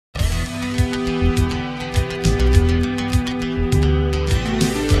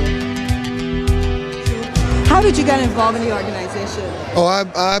did you get involved in the organization? Oh,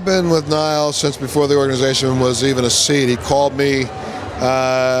 I've been with Niall since before the organization was even a seed. He called me,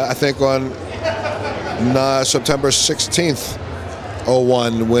 I think on September 16th,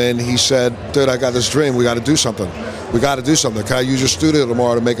 '01, when he said, dude, I got this dream, we got to do something. We got to do something. Can I use your studio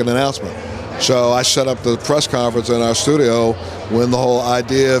tomorrow to make an announcement? So I set up the press conference in our studio when the whole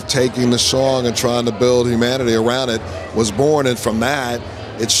idea of taking the song and trying to build humanity around it was born, and from that,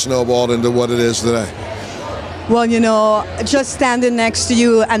 it snowballed into what it is today. Well, you know, just standing next to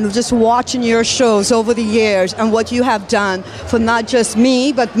you and just watching your shows over the years and what you have done for not just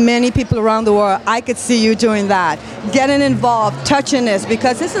me, but many people around the world, I could see you doing that. Getting involved, touching this,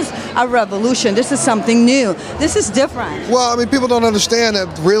 because this is a revolution. This is something new. This is different. Well, I mean, people don't understand that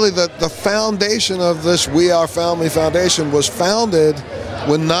really the foundation of this We Are Family Foundation was founded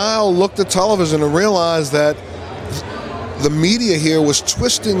when Niall looked at television and realized that the media here was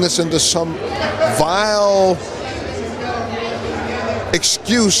twisting this into some vile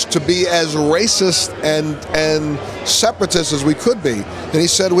excuse to be as racist and separatist as we could be. And he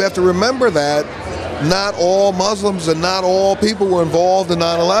said we have to remember that not all Muslims and not all people were involved in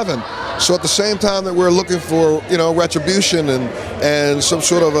 9/11. So at the same time that we're looking for, you know, retribution and some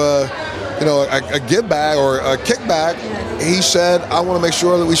sort of a give back or a kickback, he said, I want to make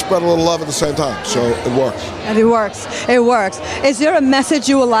sure that we spread a little love at the same time. So it works. And it works. It works. Is there a message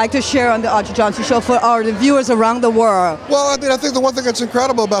you would like to share on the Audrey Johnson Show for our viewers around the world? Well, I mean, I think the one thing that's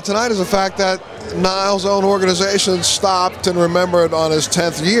incredible about tonight is the fact that Niall's own organization stopped and remembered on his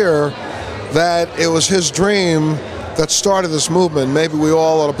 10th year that it was his dream that started this movement. Maybe we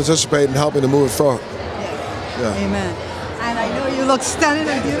all ought to participate in helping to move it forward. Yeah. Amen. And I know you look stunning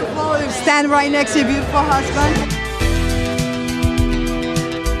and beautiful. You stand right next to your beautiful husband.